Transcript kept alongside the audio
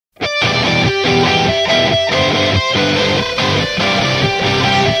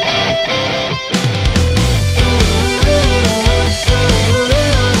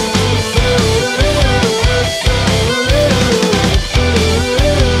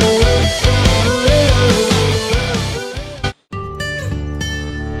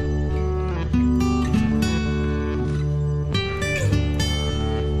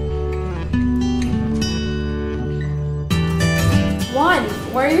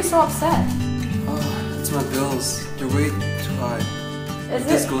you so upset? Oh, it's my bills. They're way too high. If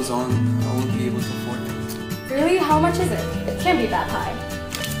this goes on, I won't be able to afford it. Really? How much is it? It can't be that high.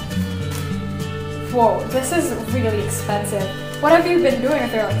 Whoa, this is really expensive. What have you been doing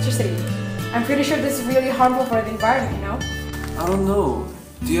with your electricity? I'm pretty sure this is really harmful for the environment, you know? I don't know.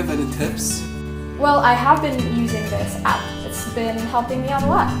 Do you have any tips? Well, I have been using this app. It's been helping me out a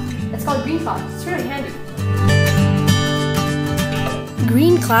lot. It's called GreenCloud. It's really handy.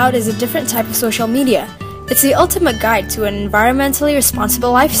 GreenCloud is a different type of social media. It's the ultimate guide to an environmentally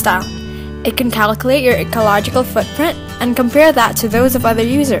responsible lifestyle. It can calculate your ecological footprint and compare that to those of other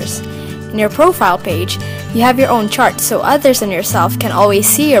users. In your profile page, you have your own chart so others and yourself can always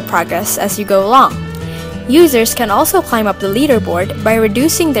see your progress as you go along. Users can also climb up the leaderboard by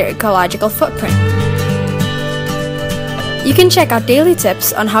reducing their ecological footprint. You can check out daily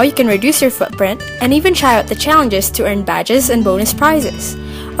tips on how you can reduce your footprint and even try out the challenges to earn badges and bonus prizes.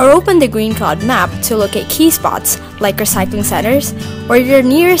 Or open the GreenCloud map to locate key spots like recycling centers or your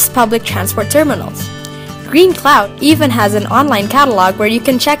nearest public transport terminals. GreenCloud even has an online catalog where you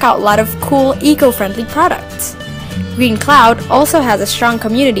can check out a lot of cool eco-friendly products. GreenCloud also has a strong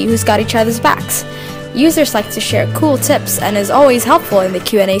community who's got each other's backs. Users like to share cool tips and is always helpful in the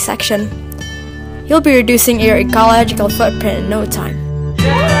Q&A section. You'll be reducing your ecological footprint in no time.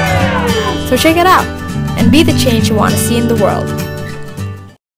 So check it out and be the change you want to see in the world.